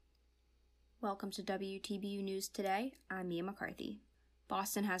Welcome to WTBU News Today. I'm Mia McCarthy.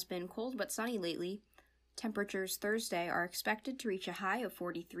 Boston has been cold but sunny lately. Temperatures Thursday are expected to reach a high of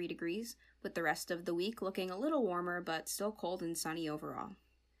 43 degrees, with the rest of the week looking a little warmer but still cold and sunny overall.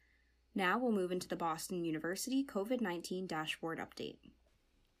 Now we'll move into the Boston University COVID-19 dashboard update.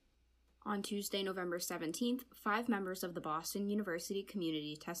 On Tuesday, November 17th, 5 members of the Boston University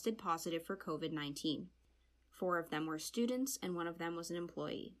community tested positive for COVID-19. 4 of them were students and 1 of them was an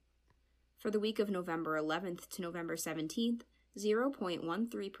employee. For the week of November 11th to November 17th,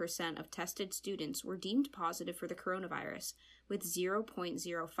 0.13% of tested students were deemed positive for the coronavirus, with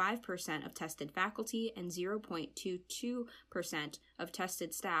 0.05% of tested faculty and 0.22% of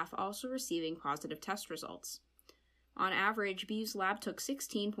tested staff also receiving positive test results. On average, BU's lab took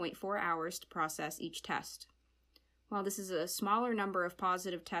 16.4 hours to process each test. While this is a smaller number of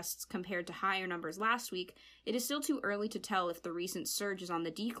positive tests compared to higher numbers last week, it is still too early to tell if the recent surge is on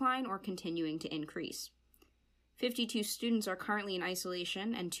the decline or continuing to increase. 52 students are currently in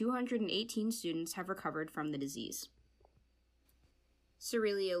isolation, and 218 students have recovered from the disease.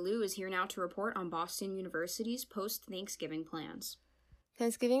 Cerelia Liu is here now to report on Boston University's post-Thanksgiving plans.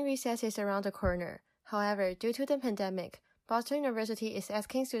 Thanksgiving recess is around the corner. However, due to the pandemic, Boston University is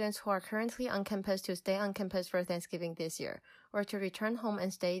asking students who are currently on campus to stay on campus for Thanksgiving this year, or to return home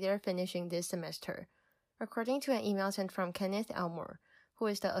and stay there finishing this semester. According to an email sent from Kenneth Elmore, who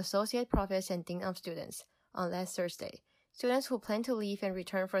is the Associate Provost and Dean of Students, on last Thursday, students who plan to leave and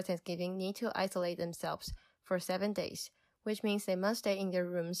return for Thanksgiving need to isolate themselves for 7 days, which means they must stay in their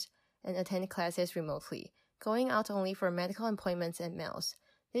rooms and attend classes remotely, going out only for medical appointments and meals.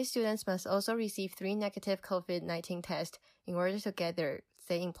 These students must also receive 3 negative COVID-19 tests in order to get their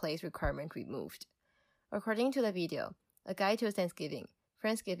stay-in-place requirement removed. According to the video, A Guide to Thanksgiving,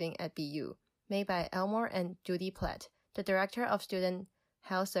 Friendsgiving at BU, made by Elmore and Judy Platt, the Director of Student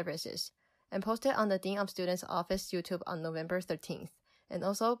Health Services, and posted on the Dean of Students Office YouTube on November 13th, and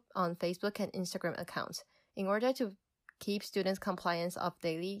also on Facebook and Instagram accounts, in order to keep students' compliance of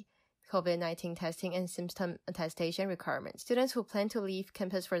daily COVID-19 testing and symptom attestation requirements. Students who plan to leave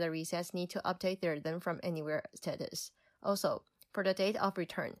campus for the recess need to update their Learn from Anywhere status. Also, for the date of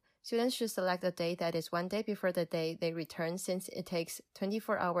return, students should select a date that is 1 day before the day they return, since it takes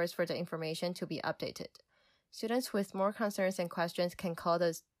 24 hours for the information to be updated. Students with more concerns and questions can call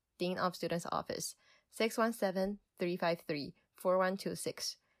the Dean of Students Office,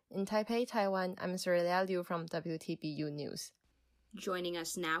 617-353-4126. In Taipei, Taiwan, I'm Cerelia Liu from WTBU News. Joining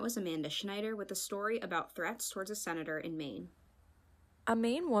us now is Amanda Schneider with a story about threats towards a senator in Maine. A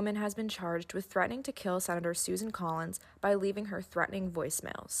Maine woman has been charged with threatening to kill Senator Susan Collins by leaving her threatening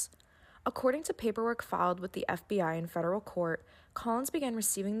voicemails. According to paperwork filed with the FBI in federal court, Collins began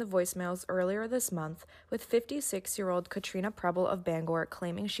receiving the voicemails earlier this month, with 56-year-old Katrina Preble of Bangor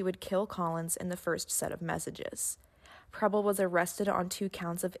claiming she would kill Collins in the first set of messages. Preble was arrested on 2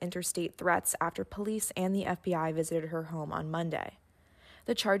 counts of interstate threats after police and the FBI visited her home on Monday.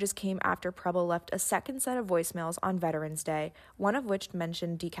 The charges came after Preble left a second set of voicemails on Veterans Day, one of which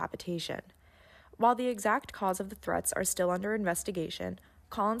mentioned decapitation. While the exact cause of the threats are still under investigation,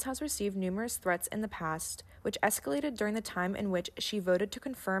 Collins has received numerous threats in the past, which escalated during the time in which she voted to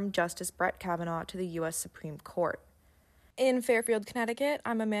confirm Justice Brett Kavanaugh to the U.S. Supreme Court. In Fairfield, Connecticut,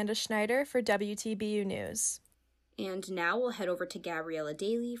 I'm Amanda Schneider for WTBU News. And now we'll head over to Gabriella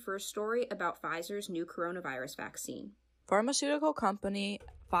Daly for a story about Pfizer's new coronavirus vaccine. Pharmaceutical company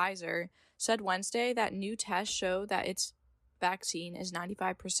Pfizer said Wednesday that new tests show that its vaccine is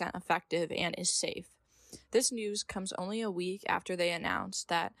 95% effective and is safe. This news comes only a week after they announced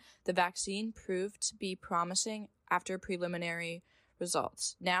that the vaccine proved to be promising after preliminary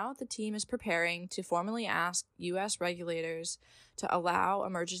results. Now the team is preparing to formally ask U.S. regulators to allow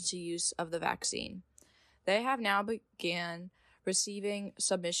emergency use of the vaccine. They have now began receiving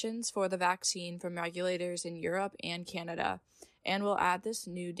submissions for the vaccine from regulators in Europe and Canada, and will add this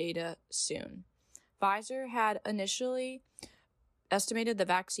new data soon. Pfizer had initially estimated the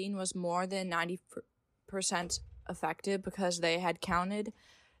vaccine was more than 90% effective because they had counted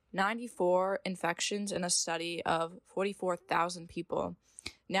 94 infections in a study of 44,000 people.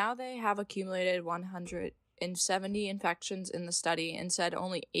 Now they have accumulated 170 infections in the study and said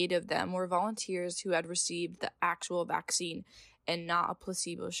only 8 of them were volunteers who had received the actual vaccine and not a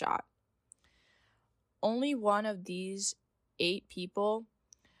placebo shot. Only one of these 8 people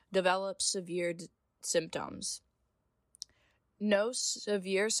developed severe symptoms. No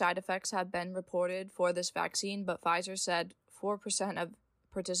severe side effects have been reported for this vaccine, but Pfizer said 4% of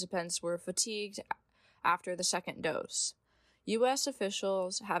participants were fatigued after the second dose. U.S.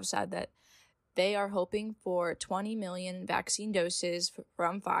 officials have said that They are hoping for 20 million vaccine doses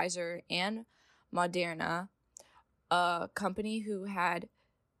from Pfizer and Moderna, a company who had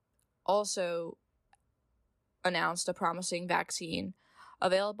also announced a promising vaccine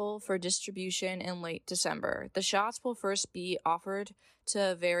available for distribution in late December. The shots will first be offered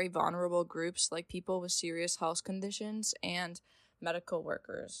to very vulnerable groups like people with serious health conditions and medical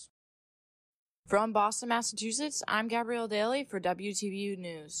workers. From Boston, Massachusetts, I'm Gabrielle Daly for WTBU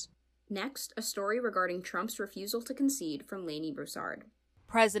News. Next, a story regarding Trump's refusal to concede from Lainey Broussard.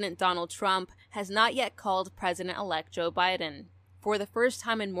 President Donald Trump has not yet called President-elect Joe Biden. For the first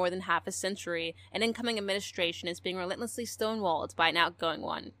time in more than half a century, an incoming administration is being relentlessly stonewalled by an outgoing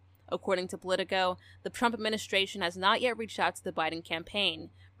one. According to Politico, the Trump administration has not yet reached out to the Biden campaign,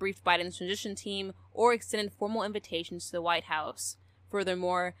 briefed Biden's transition team, or extended formal invitations to the White House.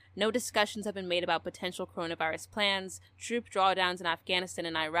 Furthermore, no discussions have been made about potential coronavirus plans, troop drawdowns in Afghanistan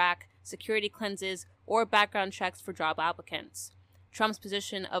and Iraq, security cleanses, or background checks for job applicants. Trump's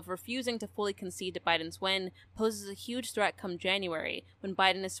position of refusing to fully concede to Biden's win poses a huge threat come January, when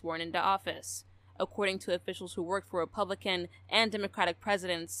Biden is sworn into office. According to officials who worked for Republican and Democratic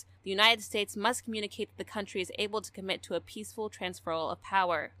presidents, the United States must communicate that the country is able to commit to a peaceful transferal of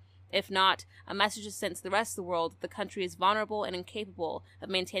power. If not, a message is sent to the rest of the world that the country is vulnerable and incapable of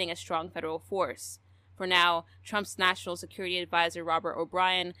maintaining a strong federal force. For now, Trump's National Security Advisor Robert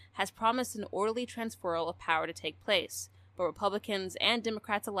O'Brien has promised an orderly transferal of power to take place, but Republicans and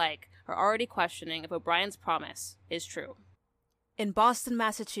Democrats alike are already questioning if O'Brien's promise is true. In Boston,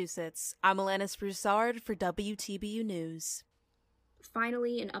 Massachusetts, I'm Alanis Broussard for WTBU News.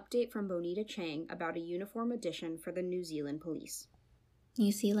 Finally, an update from Bonita Chang about a uniform addition for the New Zealand police.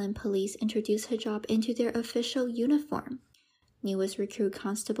 New Zealand police introduced hijab into their official uniform. Newest recruit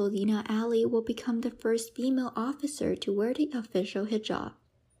Constable Dina Ali will become the first female officer to wear the official hijab.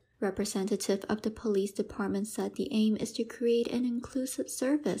 Representative of the police department said the aim is to create an inclusive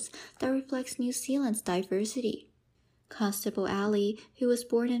service that reflects New Zealand's diversity. Constable Ali, who was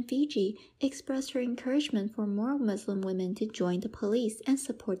born in Fiji, expressed her encouragement for more Muslim women to join the police and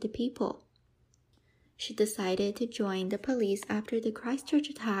support the people. She decided to join the police after the Christchurch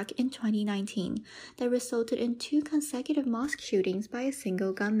attack in 2019 that resulted in 2 consecutive mosque shootings by a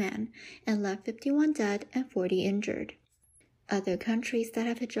single gunman and left 51 dead and 40 injured. Other countries that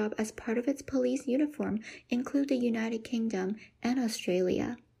have hijab as part of its police uniform include the United Kingdom and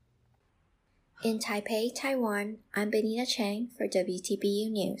Australia. In Taipei, Taiwan, I'm Bonita Chang for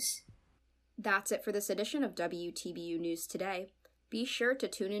WTBU News. That's it for this edition of WTBU News Today. Be sure to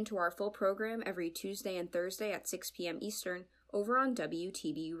tune into our full program every Tuesday and Thursday at 6 p.m. Eastern over on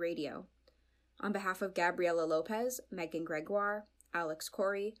WTBU Radio. On behalf of Gabriela Lopez, Megan Gregoire, Alex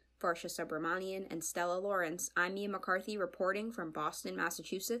Corey, Varsha Subramanian, and Stella Lawrence, I'm Mia McCarthy reporting from Boston,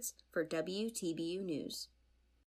 Massachusetts for WTBU News.